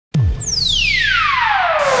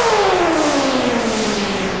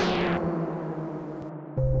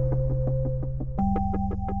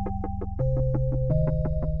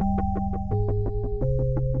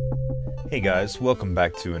guys, welcome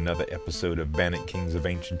back to another episode of Bandit Kings of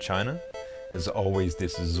Ancient China. As always,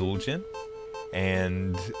 this is Zul'jin,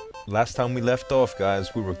 and last time we left off,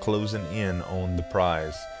 guys, we were closing in on the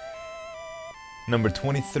prize. Number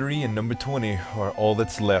 23 and number 20 are all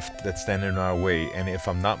that's left that's standing in our way, and if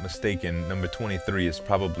I'm not mistaken, number 23 is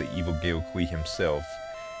probably evil Gao Qui himself.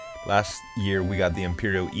 Last year we got the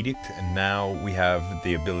imperial edict, and now we have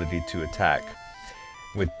the ability to attack.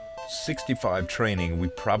 With 65 training, we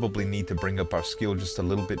probably need to bring up our skill just a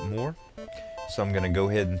little bit more. So I'm going to go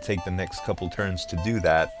ahead and take the next couple turns to do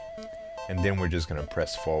that, and then we're just going to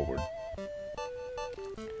press forward.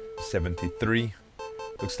 73.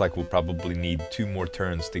 Looks like we'll probably need 2 more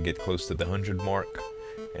turns to get close to the 100 mark,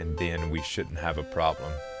 and then we shouldn't have a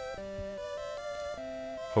problem.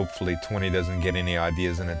 Hopefully 20 doesn't get any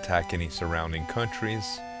ideas and attack any surrounding countries.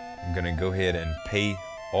 I'm going to go ahead and pay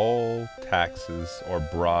all taxes, or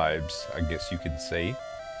bribes, I guess you could say,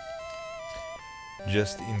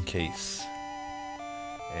 just in case.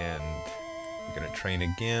 And we're going to train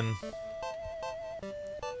again.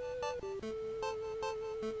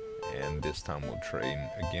 And this time we'll train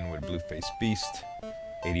again with Blueface Beast.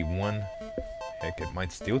 81. Heck, it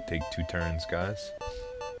might still take 2 turns, guys.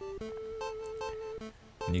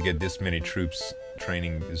 When you get this many troops,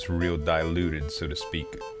 training is real diluted, so to speak.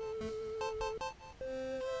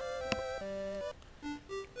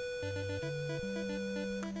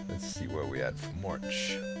 Let's see where we at for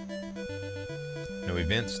March. No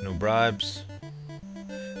events, no bribes.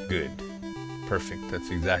 Good. Perfect.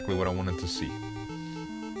 That's exactly what I wanted to see.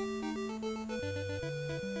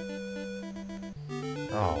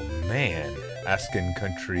 Oh man. Asking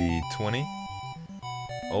country 20.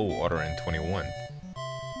 Oh, ordering 21.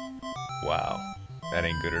 Wow. That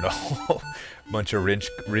ain't good at all. Bunch of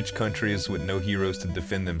rich countries with no heroes to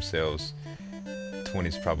defend themselves.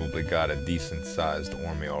 20's probably got a decent sized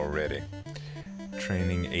army already.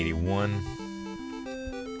 Training 81.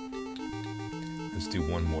 Let's do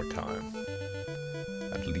one more time.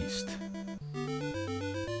 At least.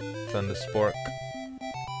 Thunderspark.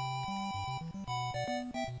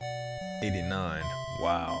 89.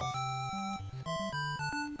 Wow.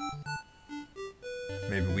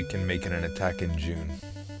 Maybe we can make it an attack in June.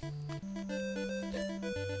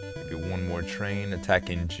 Maybe one more train, attack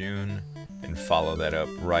in June, and follow that up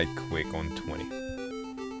right quick on 20.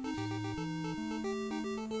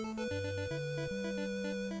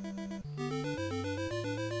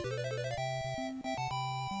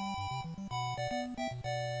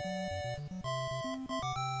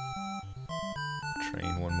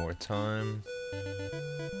 Train one more time.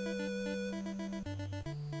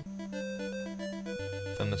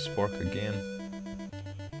 Thunderspark again.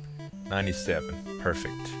 97.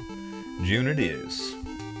 Perfect. June it is.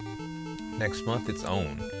 Next month it's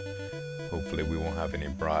on. Hopefully we won't have any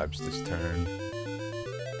bribes this turn.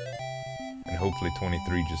 And hopefully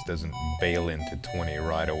 23 just doesn't bail into 20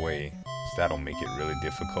 right away, so that'll make it really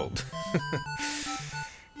difficult.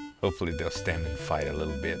 Hopefully they'll stand and fight a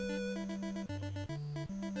little bit.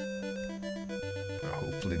 Or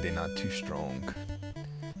hopefully they're not too strong.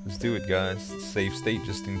 Let's do it, guys. Save state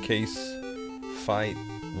just in case. Fight.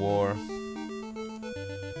 War.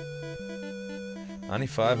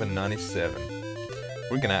 95 and 97.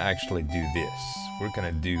 We're gonna actually do this. We're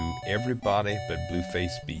gonna do everybody but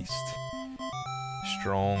Blueface Beast.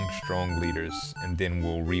 Strong leaders, and then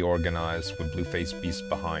we'll reorganize with Blueface Beast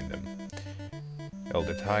behind them.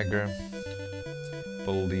 Elder Tiger.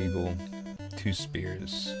 Bold Eagle. 2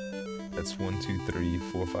 spears. That's 1, 2, 3,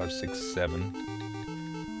 4, 5, 6, 7.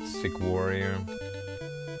 Sick Warrior.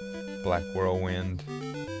 Black Whirlwind.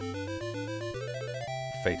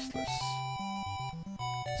 Faceless.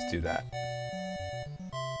 Let's do that.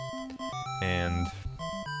 And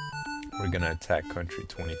we're gonna attack country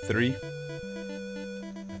 23.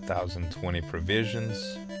 1020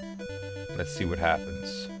 provisions. Let's see what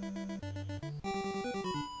happens.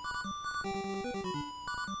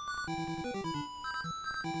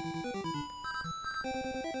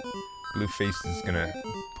 Blueface is gonna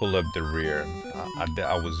pull up the rear.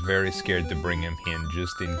 I was very scared to bring him in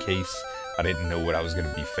just in case. I didn't know what I was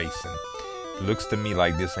gonna be facing. It looks to me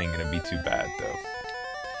like this ain't gonna be too bad though.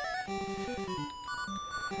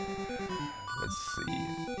 Let's see.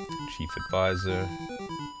 Chief Advisor.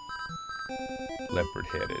 Leopard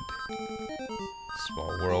Headed.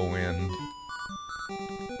 Small Whirlwind.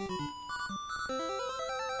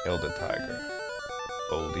 Elder Tiger.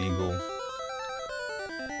 Bold Eagle.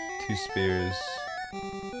 2 spears.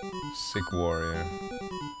 Sick Warrior.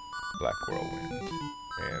 Black Whirlwind.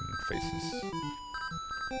 And faces.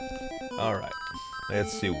 Alright.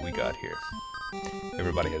 Let's see what we got here.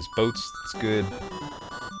 Everybody has boats. That's good.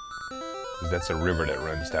 Because that's a river that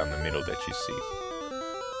runs down the middle that you see.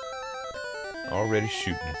 Already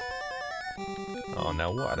shooting. Oh, now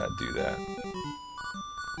why'd I do that?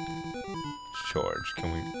 Charge.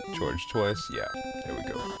 Can we charge twice? Yeah, there we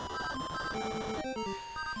go.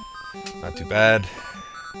 Not too bad.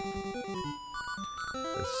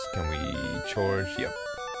 Can we charge? Yep.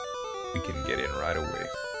 We can get in right away.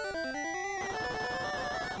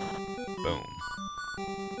 Boom.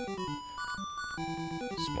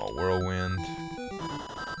 Small whirlwind.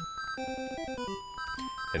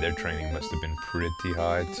 Yeah, their training must have been pretty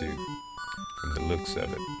high too, from the looks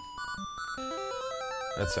of it.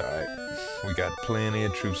 That's alright. We got plenty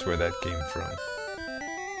of troops where that came from.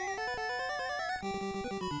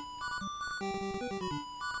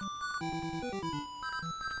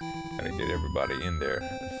 Gotta get everybody in there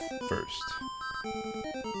first.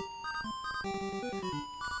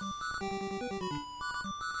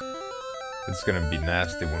 It's gonna be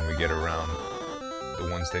nasty when we get around the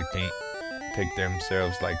ones that can't take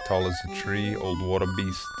themselves like tall as a tree, old water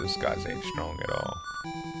beast. Those guys ain't strong at all.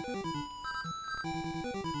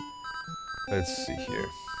 Let's see here.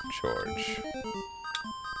 Charge.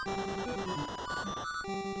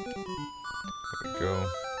 There we go.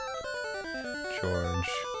 Charge.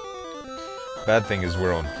 Bad thing is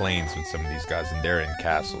we're on plains with some of these guys and they're in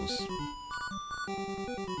castles.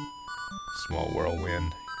 Small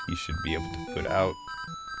whirlwind. He should be able to put out.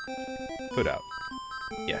 Put out.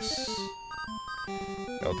 Yes.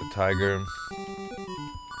 Delta Tiger.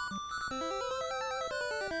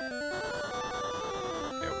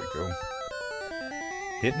 There we go.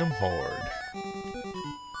 Hitting them hard.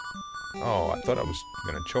 Oh, I thought I was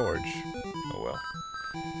gonna charge. Oh well.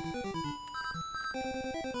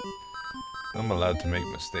 I'm allowed to make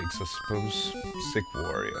mistakes, I suppose. Sick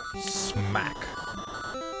warrior. Smack.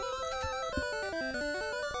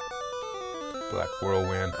 Black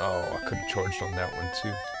whirlwind. Oh, I could have charged on that one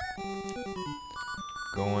too.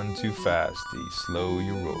 Going too fast, slow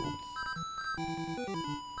your roll.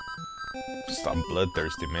 I'm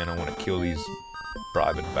bloodthirsty, man. I want to kill these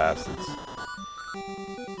private bastards.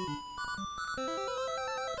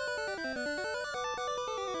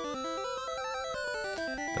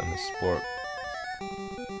 Done the sport.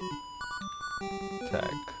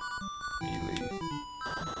 Attack. Melee.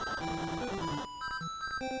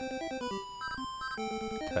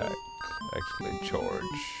 Attack. Actually,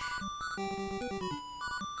 charge.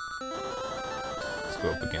 Let's go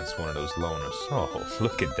up against one of those loners. Oh,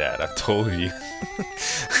 look at that. I told you.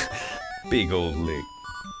 Big old lick.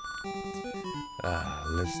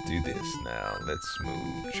 Let's do this now. Let's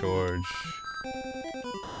move. Charge.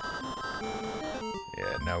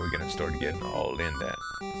 Yeah, now we're gonna start getting all in that.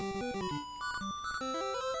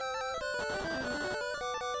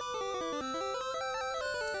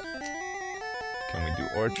 Can we do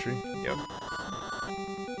archery? Yep.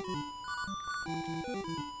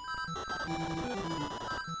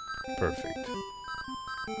 Perfect.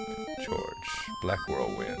 Charge. Black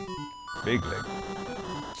whirlwind. Big leg.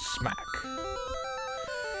 Smack.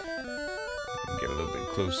 Get a little bit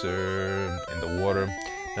closer in the water.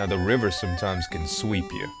 Now the river sometimes can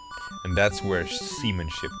sweep you, and that's where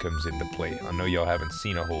seamanship comes into play. I know y'all haven't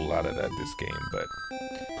seen a whole lot of that this game, but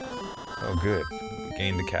oh good, we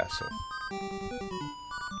gained the castle.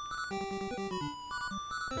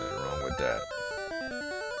 Nothing wrong with that.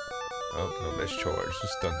 Oh no, let's charge.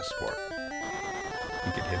 Just stun the spark.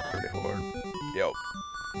 We can hit pretty hard. Yep.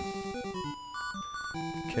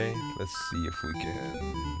 Okay, let's see if we can.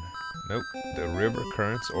 Nope, the river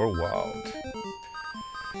currents or wild.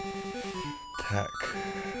 Attack.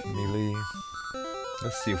 Melee.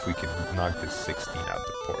 Let's see if we can knock this 16 out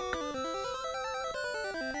the park.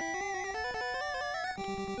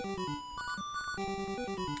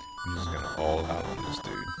 I'm just gonna all out on this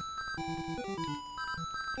dude.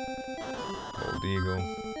 Gold Eagle.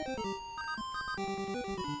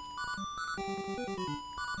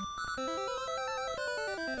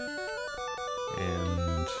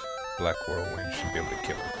 And Black Whirlwind should be able to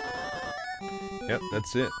kill him. Yep,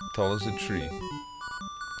 that's it. Tall as a tree.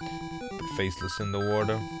 But faceless in the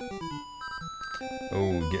water.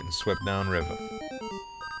 Oh, getting swept down river.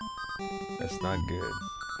 That's not good.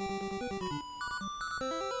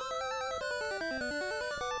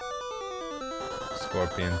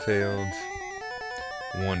 Scorpion-tailed.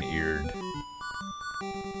 One-eared.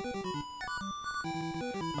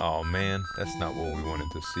 Oh man, that's not what we wanted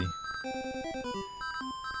to see.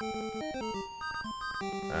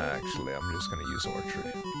 Actually, I'm just gonna use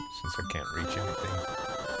archery, since I can't reach anything.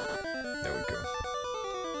 There we go.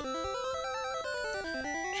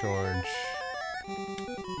 Charge.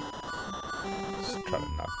 Let's try to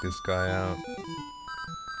knock this guy out.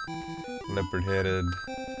 Leopard-headed.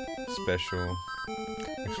 Special.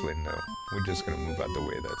 Actually, no. We're just gonna move out the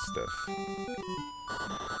way of that stuff.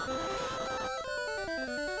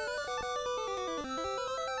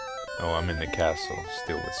 Oh, I'm in the castle,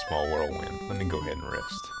 still with small whirlwind. Let me go ahead and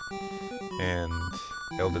rest. And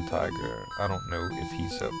Elder Tiger, I don't know if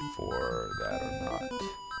he's up for that or not.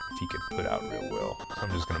 If he could put out real well. So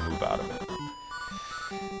I'm just gonna move out of it.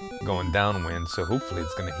 Going downwind, so hopefully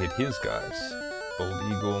it's gonna hit his guys. Bold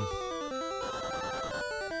Eagle.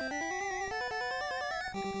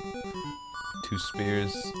 Two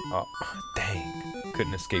spears. Oh, dang.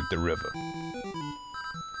 Couldn't escape the river.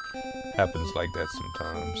 Happens like that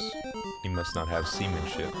sometimes. He must not have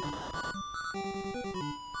seamanship.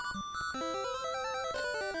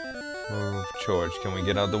 Move, charge. Can we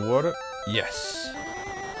get out of the water? Yes.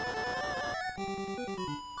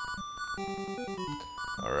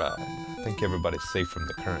 Alright. I think everybody's safe from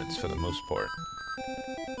the currents for the most part.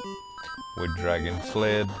 Wood dragon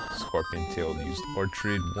fled. Scorpion-tailed used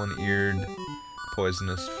orchard. One-eared.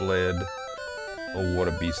 Poisonous fled. Oh,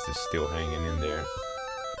 water beast is still hanging in there.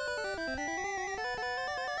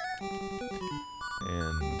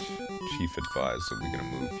 And chief advised that we're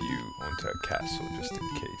gonna move you onto a castle just in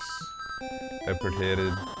case.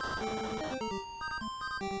 Leopard-headed.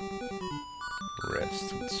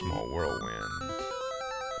 Rest with small whirlwind.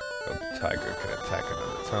 The tiger can attack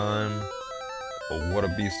another time. A water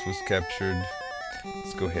beast was captured.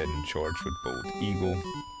 Let's go ahead and charge with bold eagle.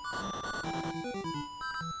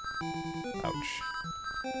 Ouch.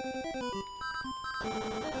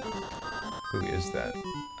 Who is that?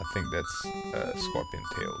 I think that's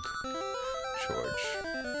scorpion-tailed. Charge.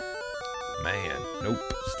 Man, nope.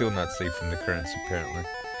 Still not safe from the currents apparently.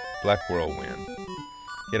 Black whirlwind.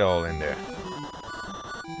 Get all in there.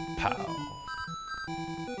 Pow.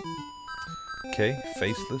 Okay,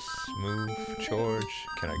 faceless, move, charge.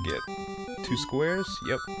 Can I get 2 squares?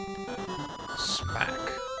 Yep. Smack.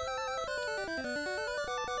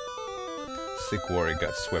 Sick warrior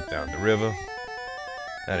got swept down the river.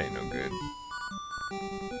 That ain't no good.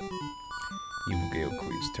 Evil Gao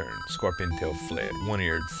Qui's turn. Scorpion-tail fled.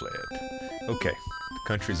 One-eared fled. Okay, the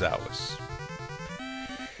country's ours.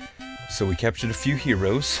 So we captured a few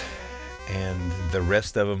heroes, and the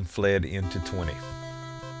rest of them fled into 20.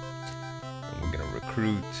 And we're gonna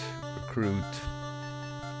recruit.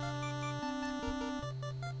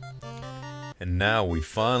 And now we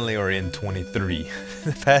finally are in 23.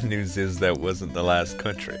 The bad news is that wasn't the last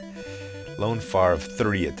country. Lone Fire of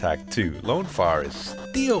 3 attacked 2. Lone Fire is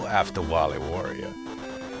still after Wally Warrior.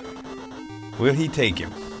 Will he take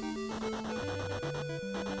him?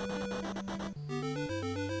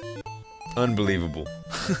 Unbelievable.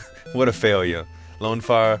 What a failure. Lone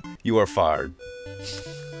Fire, you are fired.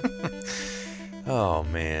 Oh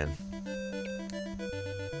man.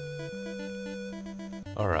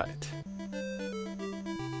 Alright.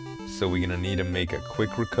 So we're gonna need to make a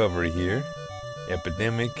quick recovery here.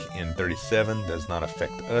 Epidemic in 37 does not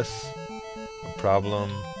affect us. No problem.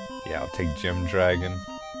 Yeah, I'll take Gem Dragon.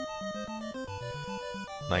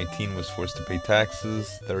 19 was forced to pay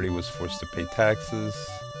taxes. 30 was forced to pay taxes.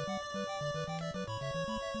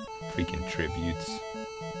 Freaking tributes.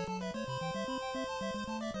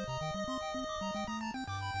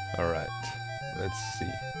 Alright, let's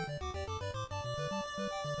see.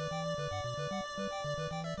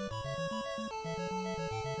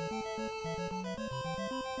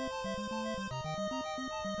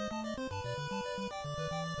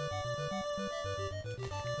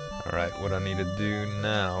 Alright, what I need to do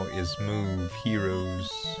now is move heroes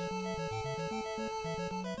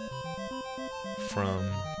from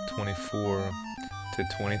 24 to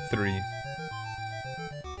 23.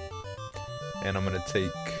 And I'm gonna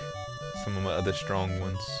take some of my other strong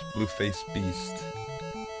ones. Blue-Faced Beast,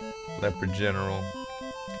 Leopard General,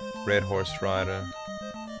 Red Horse Rider,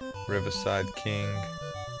 Riverside King,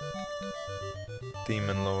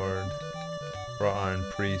 Demon Lord, Raw Iron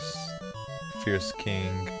Priest, Fierce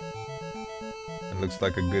King. It looks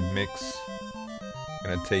like a good mix.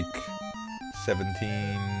 Gonna take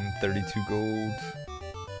 1732 gold.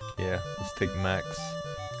 Yeah, let's take max.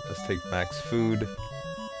 Let's take max food.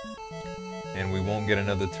 And we won't get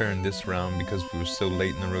another turn this round because we were so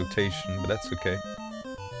late in the rotation, but that's okay.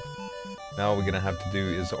 Now all we're gonna have to do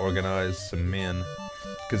is organize some men.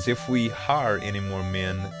 Because if we hire any more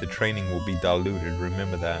men, the training will be diluted,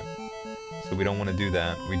 remember that. So we don't want to do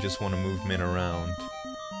that, we just want to move men around.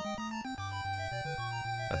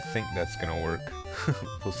 I think that's gonna work.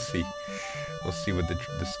 We'll see. We'll see what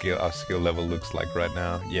our skill level looks like right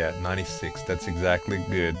now. Yeah, 96, that's exactly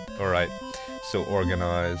good. Alright, so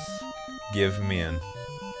organize, give men.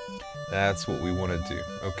 That's what we want to do.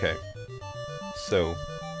 Okay. So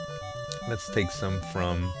let's take some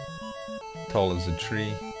from Tall as a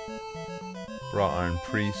Tree, Raw Iron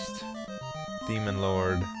Priest, Demon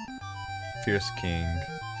Lord, Fierce King,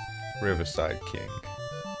 Riverside King.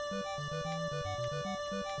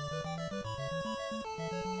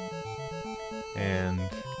 And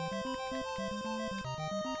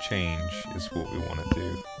change is what we want to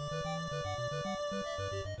do.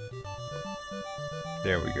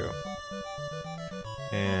 There we go.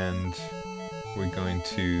 And we're going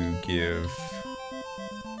to give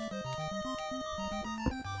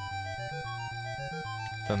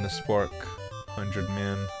Thunderspark 100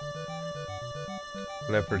 men,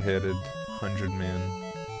 Leopard Headed 100 men,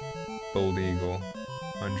 Bold Eagle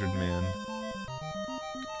 100 men,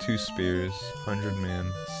 Two Spears 100 men,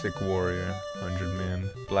 Sick Warrior 100 men,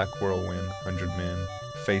 Black Whirlwind 100 men,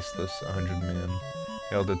 Faceless 100 men,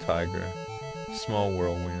 Elder Tiger, Small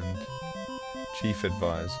Whirlwind, Chief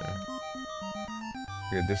Advisor.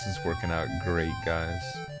 Okay, this is working out great, guys.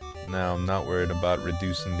 Now I'm not worried about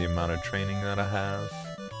reducing the amount of training that I have.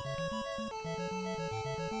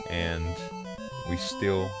 And we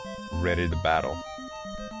still ready to battle.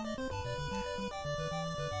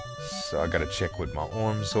 So I gotta check with my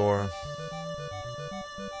Ormzor.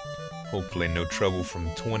 Hopefully no trouble from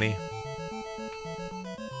 20.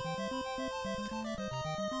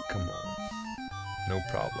 Come on. No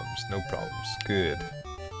problems, no problems. Good.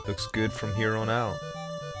 Looks good from here on out.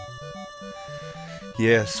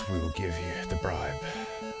 Yes, we will give you the bribe.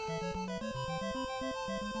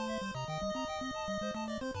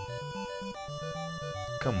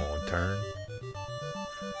 Come on, turn.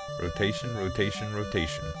 Rotation, rotation,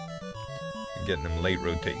 rotation. You're getting them late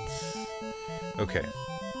rotates. Okay.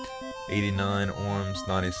 89 Orms,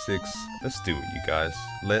 96. Let's do it, you guys.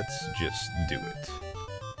 Let's just do it.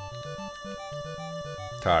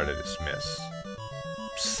 Tired of this mess.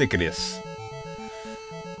 Sick of this.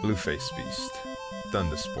 Blueface Beast.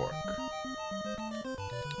 Thunderspark.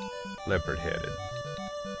 Leopard Headed.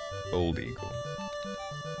 Bold Eagle.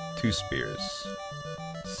 Two Spears.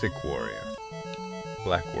 Sick Warrior.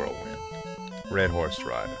 Black Whirlwind. Red Horse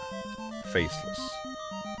Rider. Faceless.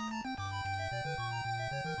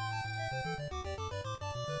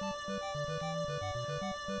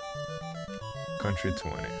 Country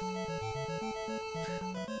 20.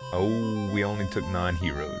 Oh, we only took 9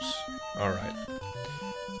 heroes. Alright.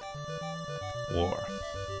 War.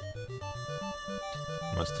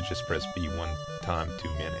 Must have just pressed B one time too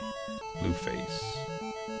many. Blueface.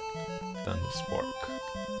 Thunderspark.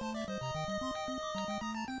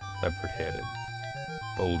 Leopard Headed.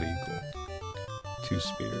 Bold Eagle. Two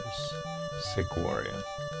Spears. Sick Warrior.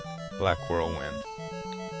 Black Whirlwind.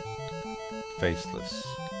 Faceless.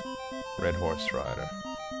 Red Horse Rider.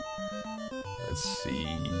 Let's see,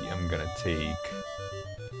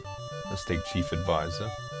 let's take Chief Advisor.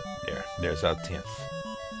 There's our 10th.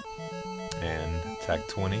 And attack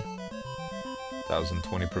 20.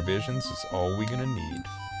 1020 provisions is all we're gonna need.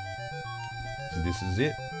 So this is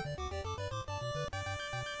it.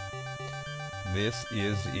 This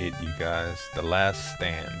is it, you guys. The last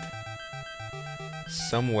stand.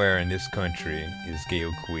 Somewhere in this country is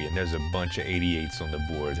Gao Qui, and there's a bunch of 88s on the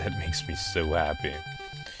board. That makes me so happy.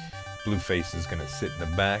 Blueface is gonna sit in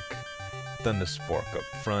the back. Thunderspark up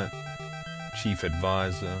front. Chief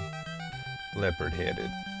Advisor. Leopard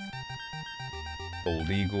Headed. Bold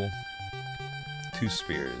Eagle. Two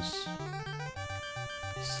Spears.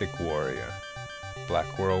 Sick Warrior. Black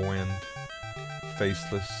Whirlwind.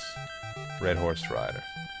 Faceless. Red Horse Rider.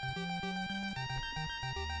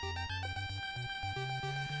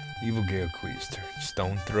 Evil Gao Qui's turn.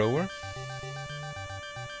 Stone Thrower.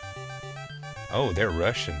 Oh, they're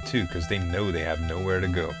rushing too, because they know they have nowhere to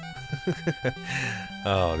go.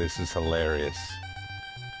 Oh, this is hilarious.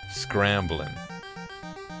 Scrambling.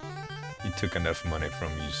 You took enough money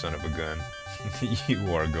from me, you son of a gun.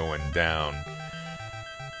 You are going down.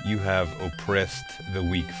 You have oppressed the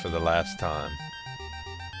weak for the last time.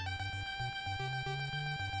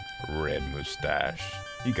 Red mustache.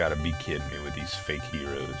 You gotta be kidding me with these fake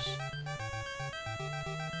heroes.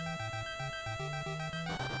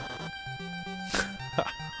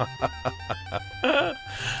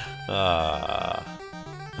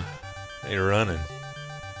 They running.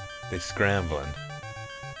 They scrambling.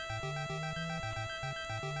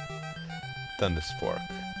 Thunderspark.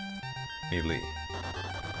 Melee.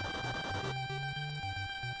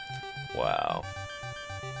 Wow.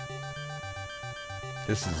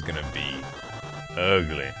 This is gonna be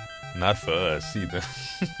ugly. Not for us either.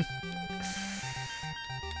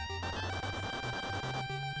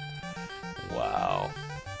 Wow.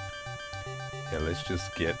 Yeah, let's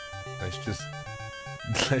just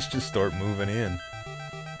let's just start moving in.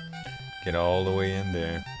 Get all the way in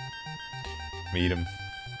there. Meet him.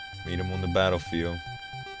 Meet him on the battlefield.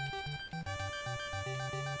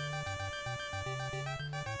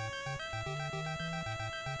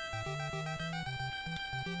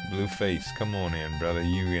 Blueface, come on in, brother.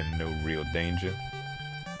 You in no real danger.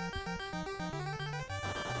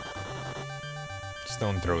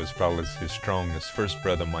 Stone throw is probably his strongest. First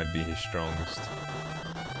brother might be his strongest.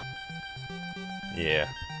 Yeah,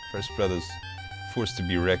 first brother's forced to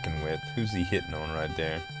be reckoned with. Who's he hitting on right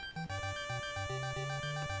there?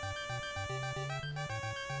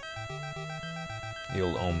 The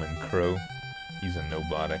old Omen Crow. He's a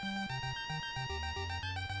nobody.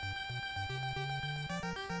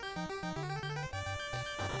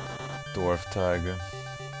 Dwarf Tiger.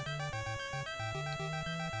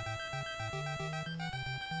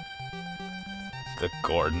 The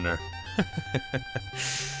Gardener.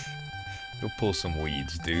 Go pull some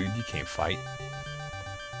weeds, dude. You can't fight.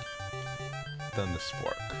 Thunder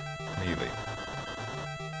Spark. Melee.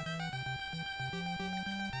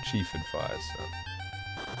 Chief Advisor.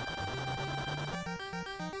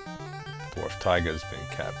 Dwarf Tiger's been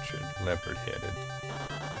captured. Leopard headed.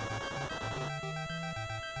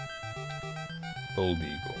 Bold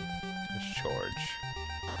Eagle. Let's charge.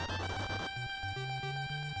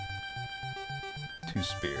 2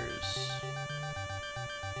 spears.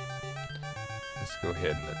 Let's go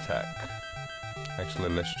ahead and attack. Actually,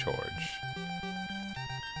 let's charge.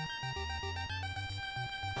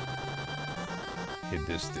 Hit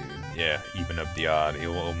this dude. Yeah, even up the odd.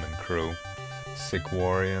 Ill Omen Crow. Sick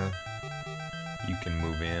Warrior. You can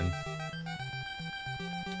move in.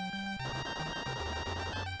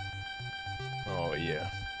 Oh yeah.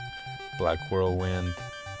 Black Whirlwind.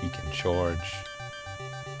 He can charge.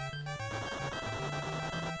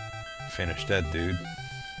 Finish that dude.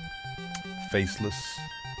 Faceless.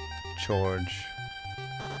 Charge.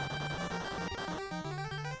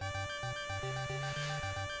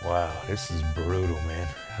 Wow, this is brutal, man.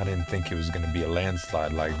 I didn't think it was gonna be a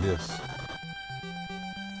landslide like this.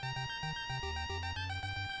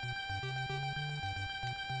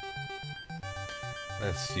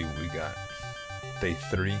 Let's see what we got. Day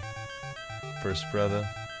 3. First brother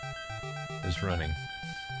is running.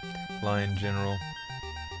 Lion General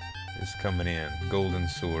is coming in. Golden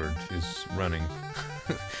Sword is running.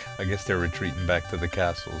 I guess they're retreating back to the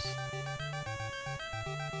castles.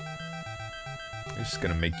 They're just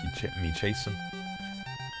gonna make me chase them.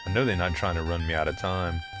 I know they're not trying to run me out of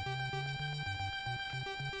time.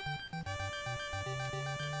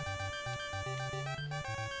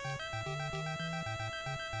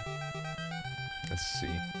 Let's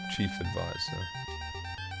see. Chief Advisor.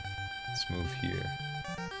 Let's move here.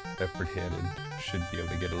 Leopard headed. Should be able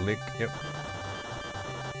to get a lick. Yep.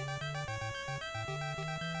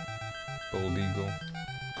 Bold Eagle.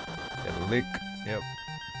 Get a lick. Yep.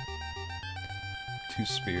 2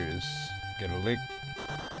 spears. Get a lick.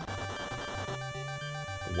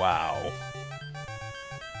 Wow.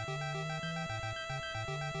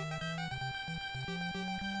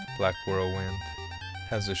 Black Whirlwind.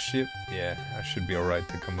 Has a ship. Yeah, I should be alright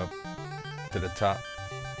to come up to the top.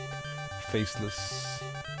 Faceless.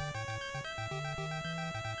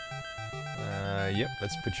 Yep,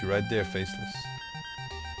 let's put you right there, Faceless.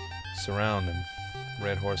 Surround him.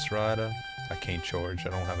 Red Horse Rider. I can't charge. I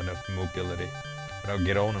don't have enough mobility. But I'll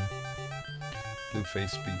get on him.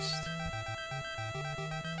 Blueface Beast.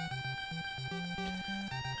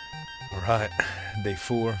 Alright, day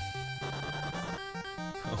 4.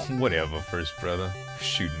 Oh, whatever, first brother.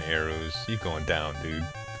 Shooting arrows. You going down, dude.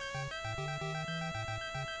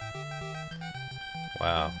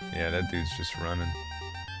 Wow. Yeah, that dude's just running.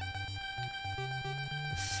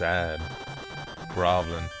 Sad.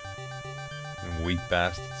 Groveling. And weak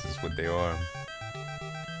bastards is what they are.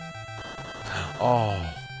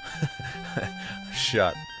 Oh.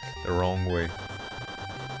 Shot the wrong way.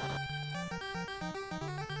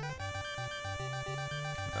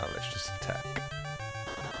 Now let's just attack.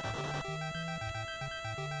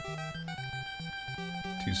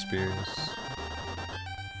 2 spears.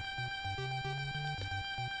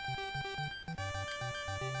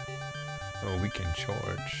 Oh, we can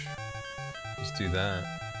charge. Let's do that.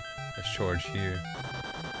 Let's charge here.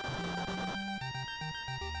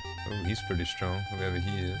 Oh, he's pretty strong, whoever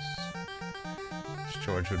he is. Let's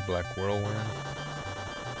charge with Black Whirlwind.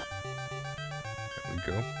 There we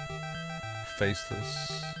go.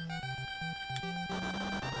 Faceless.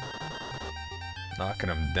 Knocking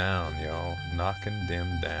them down, y'all. Knocking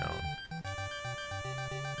them down.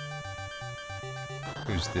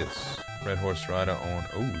 Who's this? Red Horse Rider on.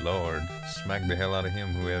 Oh, Lord. Smack the hell out of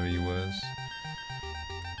him, whoever he was.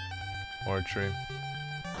 Archery.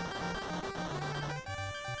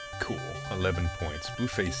 Cool. 11 points.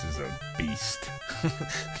 Blueface is a beast.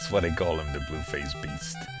 That's why they call him the Blueface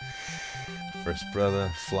Beast. First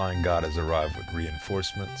brother, Flying God has arrived with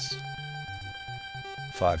reinforcements.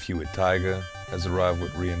 5 Hewitt Tiger has arrived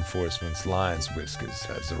with reinforcements. Lion's Whiskers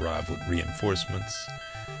has arrived with reinforcements.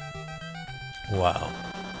 Wow.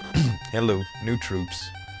 Hello, new troops.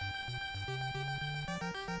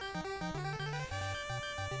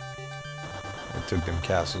 They took them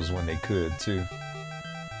castles when they could, too.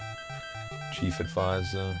 Chief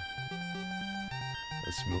Advisor.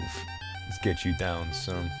 Let's move. Let's get you down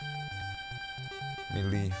some.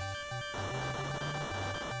 Melee.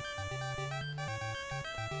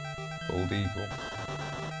 Bold Eagle.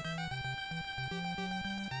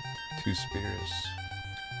 2 spears.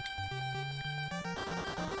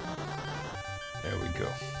 There we go.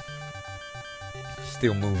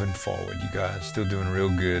 Still moving forward, you guys. Still doing real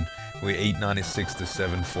good. We're 896 to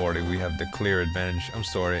 740. We have the clear advantage. I'm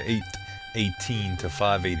sorry, 818 to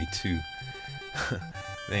 582.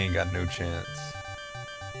 They ain't got no chance.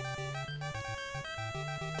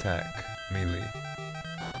 Attack. Melee.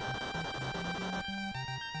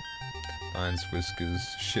 Lion's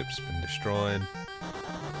Whiskers. Ship's been destroyed.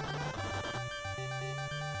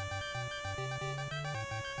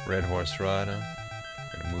 Red Horse Rider.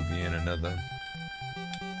 Gonna move you in another.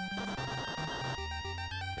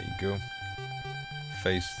 There you go.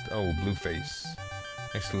 Face. Oh, Blueface.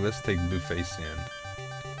 Actually, let's take Blueface in.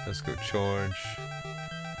 Let's go charge.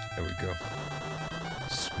 There we go.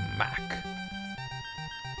 Smack.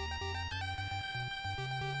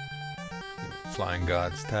 Flying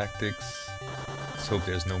God's tactics. Let's hope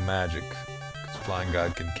there's no magic, because Flying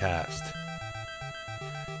God can cast.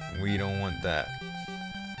 We don't want that.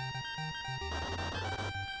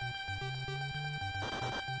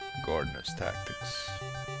 Gardener's tactics.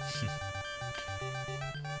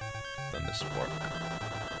 Thunder Spark.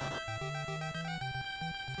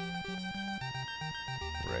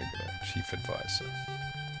 Regular Chief Advisor.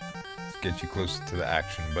 Let's get you closer to the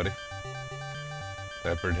action, buddy.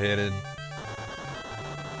 Leopard headed.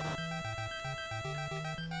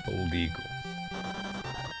 Bold Eagle.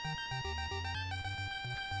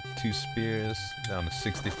 2 spears, down to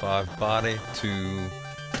 65 body to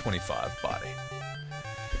 25 body.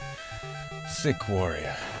 Sick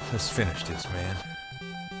warrior. Let's finish this, man.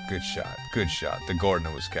 Good shot, good shot. The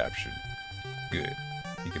gardener was captured. Good.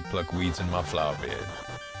 He can pluck weeds in my flower bed.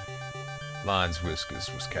 Lion's Whiskers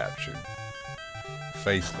was captured.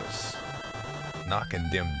 Faceless. Knocking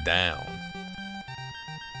them down.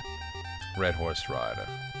 Red Horse Rider.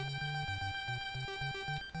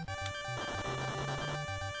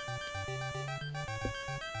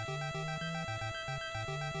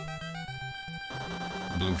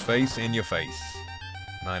 Blueface in your face.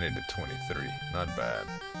 90 to 23. Not bad.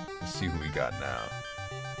 Let's see who we got now.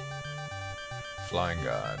 Flying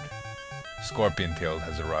God. Scorpion Tail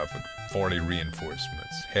has arrived with 40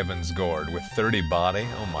 reinforcements. Heaven's Guard with 30 body.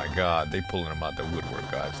 Oh my god, they pulling them out the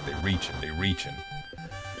woodwork, guys. They reaching, they reaching.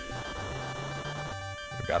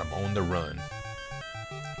 We got them on the run.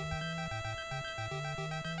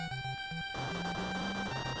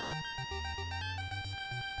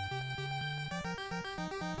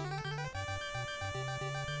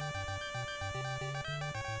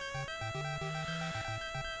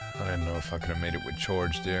 I didn't know if I could have made it with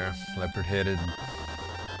charge there. Leopard headed.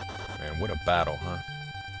 Man, what a battle, huh?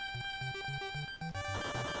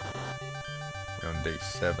 We're on day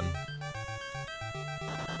 7.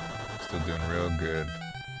 Still doing real good.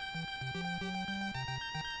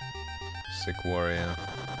 Sick warrior.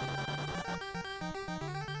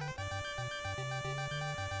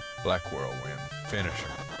 Black Whirlwind. Finish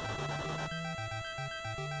him.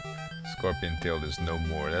 Scorpion Tail is no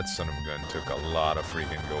more. That son of a gun took a lot of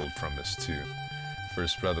freaking gold from us too.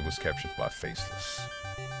 First brother was captured by Faceless.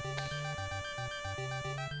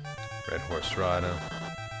 Red Horse Rider.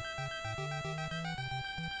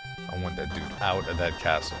 I want that dude out of that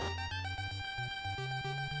castle.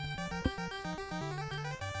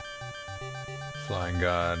 Flying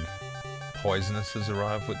God. Poisonous has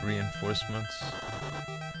arrived with reinforcements.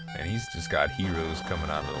 And he's just got heroes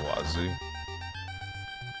coming out of the wazoo.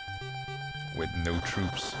 With no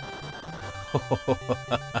troops.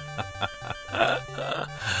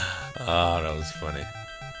 Ah, that was funny.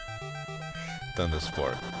 Thunder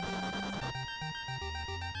Spark.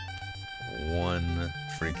 1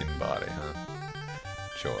 freaking body, huh?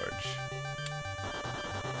 Charge.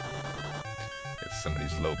 Get some of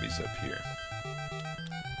these lobies up here.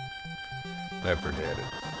 Leopard headed.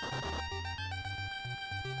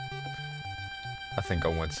 I think I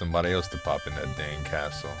want somebody else to pop in that dang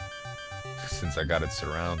castle. since I got it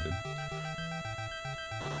surrounded.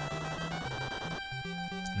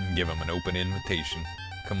 And give him an open invitation.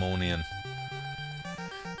 Come on in.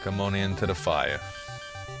 Come on into the fire.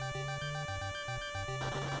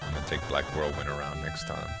 I'm gonna take Black Whirlwind around next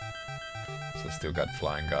time. So I still got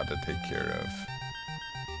Flying God to take care of.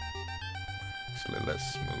 Actually,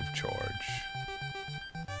 let's move charge.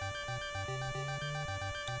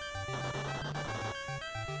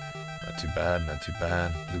 Not too bad, not too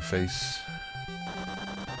bad. Blueface.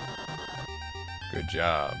 Good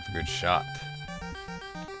job, good shot.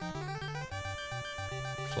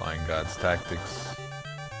 Flying God's tactics.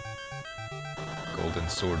 Golden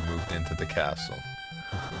Sword moved into the castle.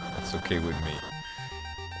 That's okay with me.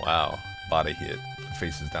 Wow, body hit.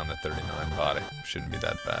 Blueface is down to 39 body. Shouldn't be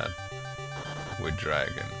that bad. Wood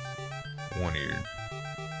Dragon. One-eared.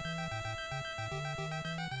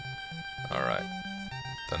 Alright.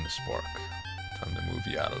 Thunder Spark. Time to move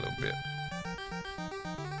you out a little bit.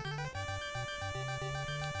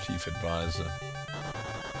 Chief Advisor.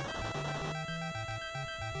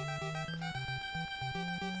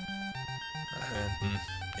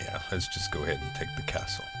 Yeah, let's just go ahead and take the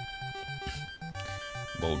castle.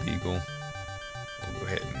 Bold Eagle. We'll go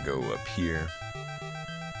ahead and go up here.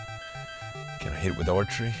 Can I hit it with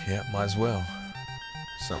archery? Yeah, might as well.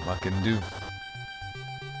 Something I can do.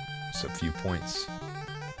 Just a few points.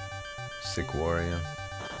 Sick Warrior.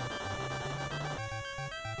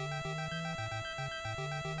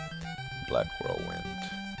 Black Whirlwind.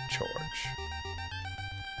 Charge.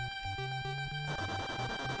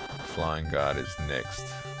 Flying God is next.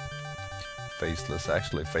 Faceless.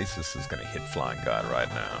 Actually, Faceless is going to hit Flying God right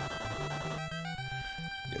now.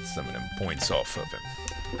 Get some of them points off of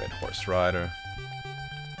him. Red Horse Rider.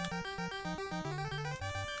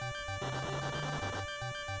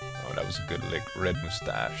 Oh, that was a good lick. Red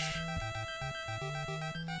Mustache.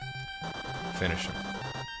 Finish him.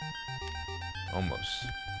 Almost.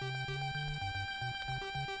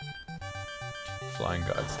 Flying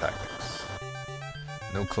God's tactics.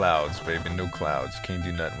 No clouds, baby, no clouds. Can't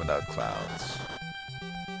do nothing without clouds.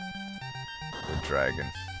 Good dragon.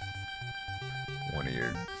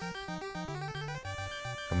 One-eared.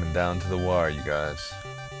 Coming down to the wire, you guys.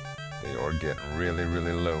 They are getting really,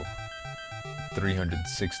 really low.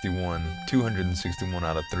 361. 261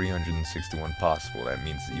 out of 361 possible. That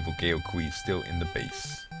means evil Gao Qui is still in the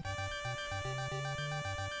base.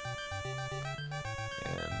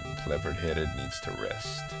 And Leopard-headed needs to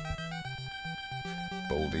rest.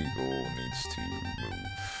 Bold Eagle needs to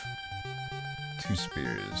move. Two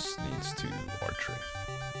Spears needs to archery.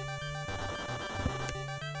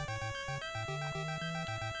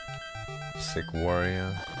 Sick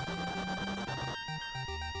Warrior.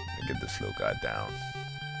 Get this little guy down.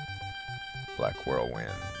 Black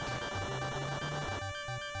Whirlwind.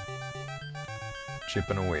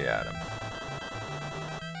 Chipping away at him.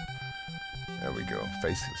 There we go.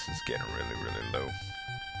 Faceless is getting really, really low.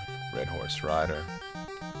 Red Horse Rider.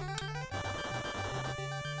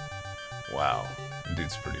 Wow.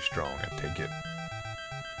 Dude's pretty strong, I take it.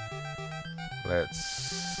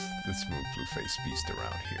 Let's move Blueface Beast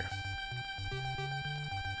around here.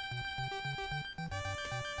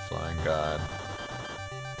 Flying God.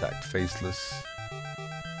 Attacked Faceless.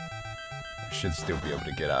 I should still be able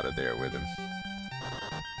to get out of there with him.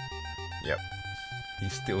 Yep.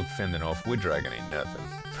 He's still fending off. Wood Dragon ain't nothing.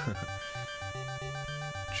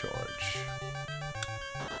 Charge.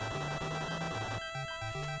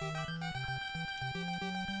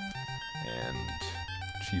 And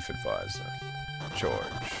Chief Advisor.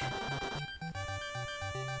 Charge.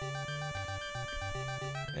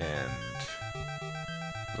 And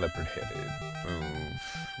Leopard-headed. Move.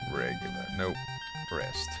 Regular. Nope.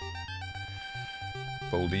 Rest.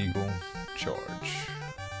 Bold Eagle. Charge.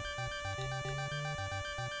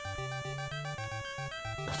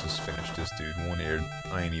 Let's just finish this dude. One-eared.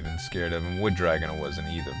 I ain't even scared of him. Wood Dragon I wasn't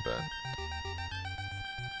either, but...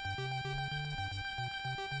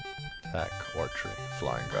 Attack. Archery.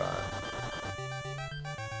 Flying God.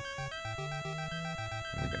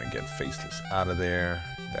 We're gonna get Faceless out of there.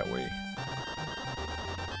 That way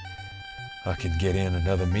I can get in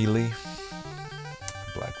another melee.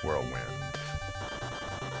 Black Whirlwind.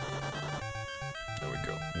 There we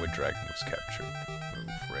go. Wood Dragon was captured. Move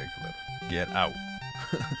regular. Get out.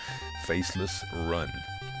 Faceless, run.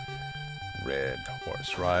 Red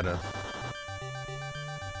Horse Rider.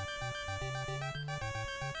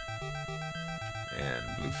 And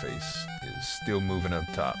Blueface is still moving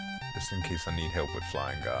up top. Just in case I need help with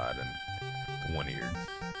Flying God and One-eared.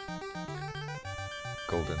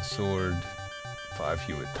 Golden Sword, 5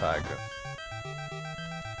 Hewitt Tiger.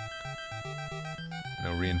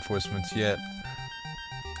 No reinforcements yet.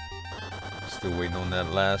 Still waiting on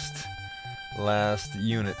that last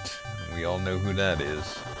unit. We all know who that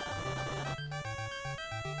is.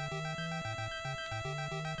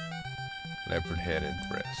 Leopard-headed,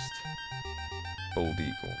 rest. Bold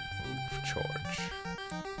eagle, move, charge.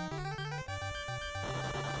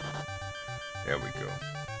 There we go.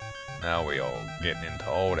 Now we all getting into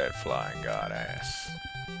all that flying god ass.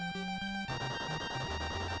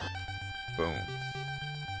 Boom.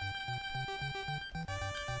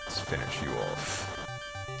 Let's finish you off.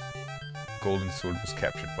 Golden sword was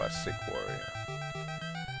captured by sick warrior.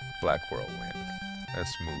 Black whirlwind.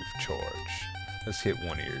 Let's move, charge. Let's hit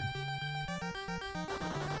one-eared.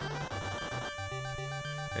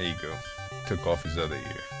 There you go. Took off his other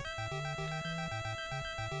ear.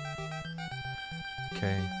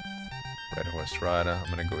 Okay. Red horse rider. I'm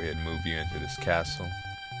gonna go ahead and move you into this castle.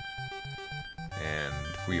 And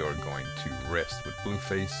we are going to rest with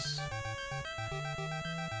Blueface.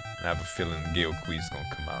 I have a feeling Gao Qui is gonna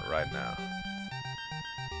come out right now.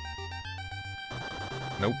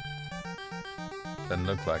 Nope. Doesn't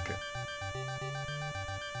look like it.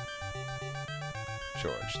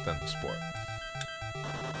 Charge, Thundersport.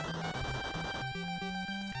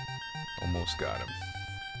 Almost got him.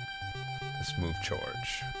 Let's move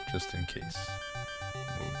charge, just in case.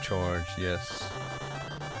 Move charge, yes.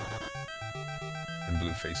 And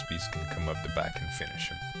Blueface Beast can come up the back and finish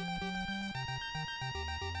him.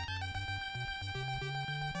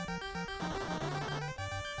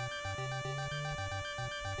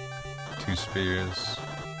 Two spears.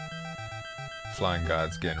 Flying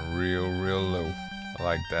God's getting real low. I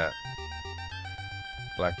like that.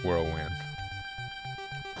 Black whirlwind.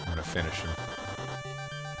 I'm gonna finish him.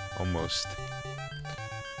 Almost.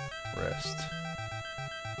 Rest.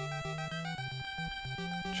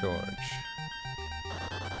 Charge.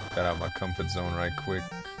 Got out my comfort zone right quick.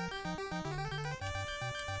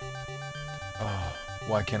 Oh,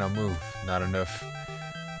 why can't I move? Not enough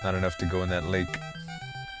to go in that lake.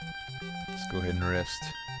 Let's go ahead and rest.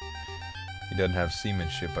 He doesn't have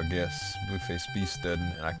seamanship, I guess. Blueface Beast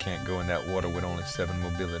doesn't, and I can't go in that water with only 7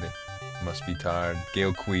 mobility. Must be tired.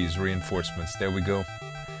 Gao Qui's reinforcements. There we go.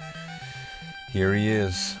 Here he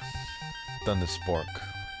is. Thunderspark.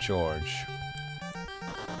 Charge.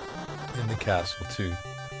 In the castle, too.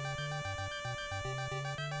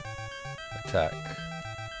 Attack.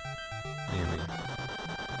 Melee.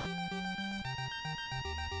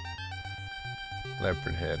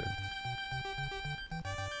 Leopard-headed.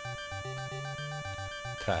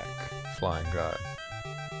 Attack. Flying God.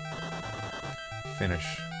 Finish.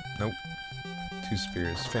 Nope. 2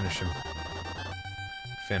 spears. Finish him.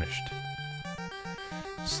 Finished.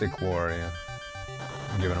 Sick warrior.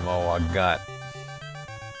 I'm giving him all I got.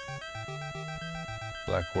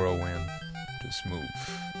 Black whirlwind. Just move.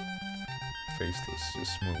 Faceless.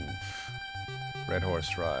 Just move. Red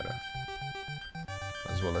horse rider.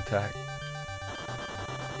 Might as well attack.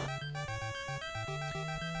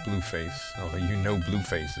 Blueface. Oh, you know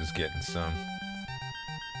Blueface is getting some.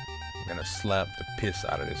 I'm gonna slap the piss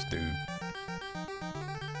out of this dude.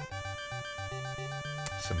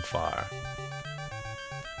 Some fire.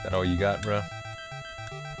 That all you got, bruh?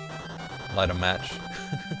 Light a match.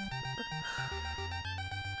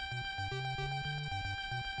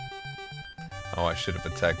 Oh, I should have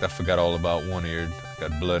attacked. I forgot all about one-eared.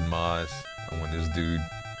 Got blood in my eyes. I want this dude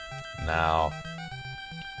now.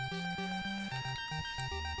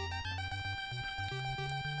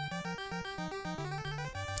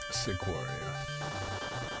 Sick warrior.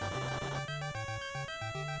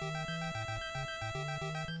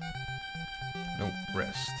 Nope,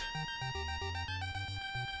 rest.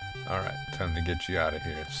 Alright, time to get you out of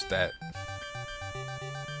here. Stat.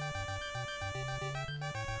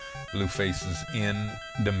 Blueface is in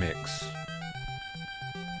the mix.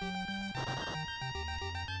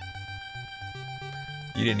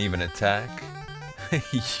 You didn't even attack?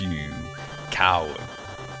 You coward.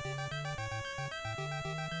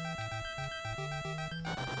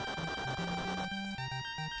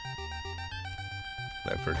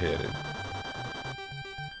 Leopard-headed.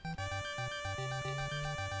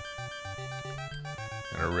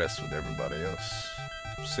 Gonna rest with everybody else.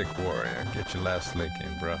 Sick warrior, get your last lick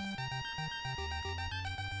in, bruh.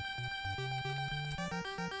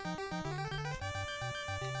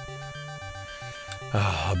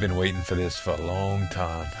 Oh, I've been waiting for this for a long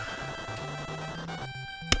time.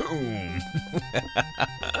 Boom!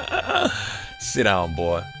 Sit down,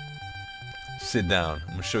 boy. Sit down.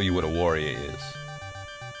 I'm gonna show you what a warrior is.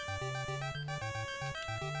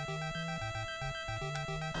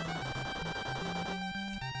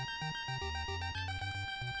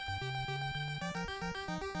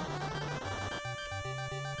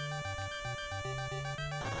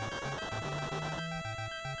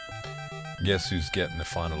 Guess who's getting the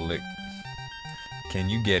final lick? Can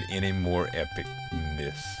you get any more epic than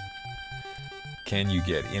this? Can you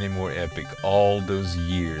get any more epic? All those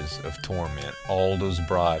years of torment, all those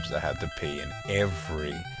bribes I had to pay, and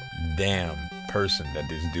every damn person that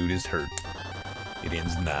this dude has hurt. It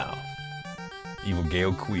ends now. Evil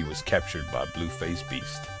Gao Qui was captured by Blue-Faced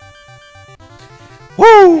Beast.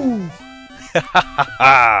 Woo!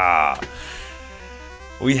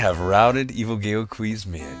 We have routed Evil Gao Qui's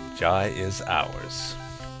men. Jai is ours.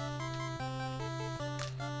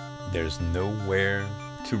 There's nowhere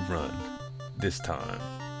to run this time,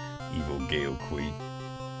 Evil Gao Qui.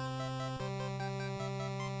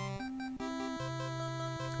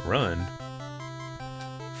 Run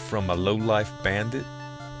from a low-life bandit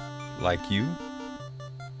like you?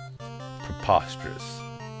 Preposterous.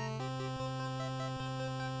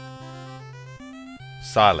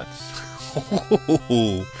 Silence.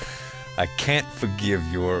 I can't forgive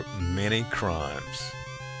your many crimes.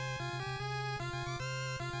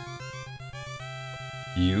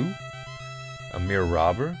 You, a mere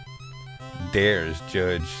robber, dares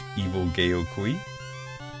judge Evil Gao Qui?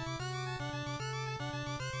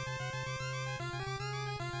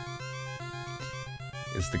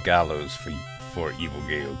 It's the gallows for Evil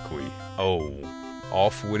Gao Qui. Oh,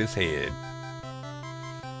 off with his head.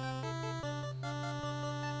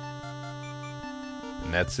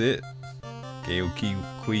 And that's it. Gao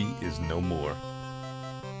Qui is no more.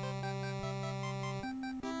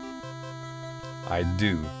 I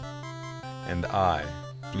do, and I,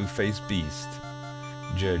 Blue-Faced Beast,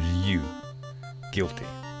 judge you guilty.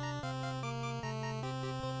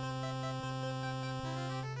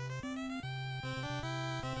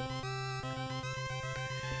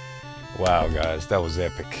 Wow, guys, that was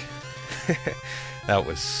epic. That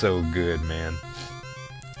was so good, man.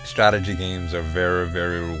 Strategy games are very,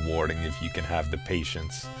 very rewarding if you can have the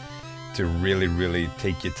patience to really, really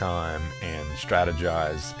take your time and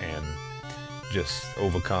strategize and just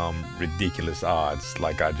overcome ridiculous odds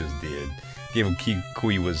like I just did. Gao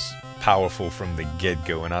Qui was powerful from the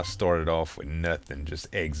get-go, and I started off with nothing, just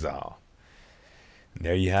exile. And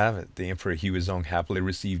there you have it. The Emperor Huizong happily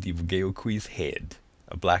received Evil Gao Qui's head.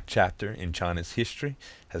 A black chapter in China's history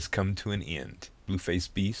has come to an end.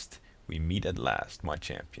 Blue-Faced Beast, we meet at last, my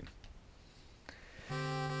champion.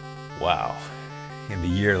 Wow. In the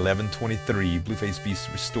year 1123, Blue-Faced Beast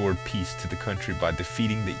restored peace to the country by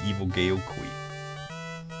defeating the evil Gao Qui.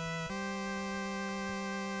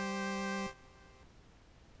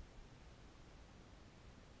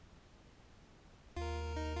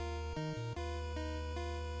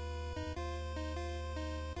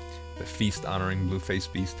 The feast honoring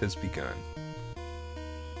Blue-Faced Beast has begun.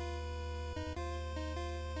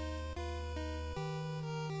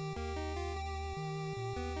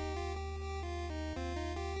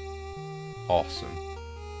 Awesome.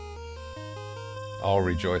 All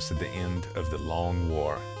rejoice at the end of the long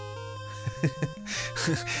war.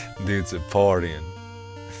 Dudes are partying.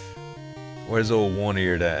 Where's old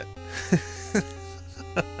one-eared at?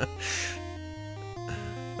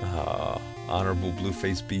 Honorable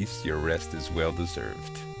Blue-Faced Beast, your rest is well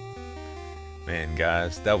deserved. Man,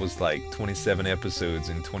 guys, that was like 27 episodes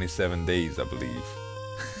in 27 days, I believe.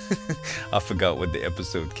 I forgot what the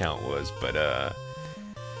episode count was, but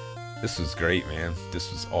this was great, man.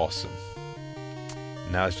 This was awesome.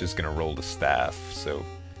 Now it's just gonna roll the staff, so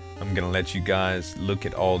I'm gonna let you guys look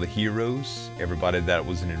at all the heroes, everybody that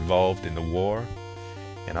was involved in the war,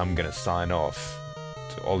 and I'm gonna sign off.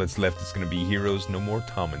 So all that's left is going to be heroes, no more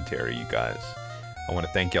commentary, you guys. I want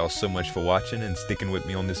to thank y'all so much for watching and sticking with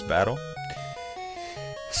me on this battle.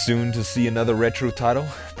 Soon to see another retro title,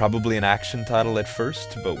 probably an action title at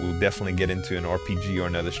first, but we'll definitely get into an RPG or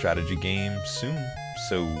another strategy game soon.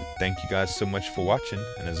 So thank you guys so much for watching,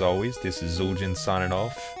 and as always, this is Zul'jin signing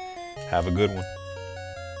off. Have a good one.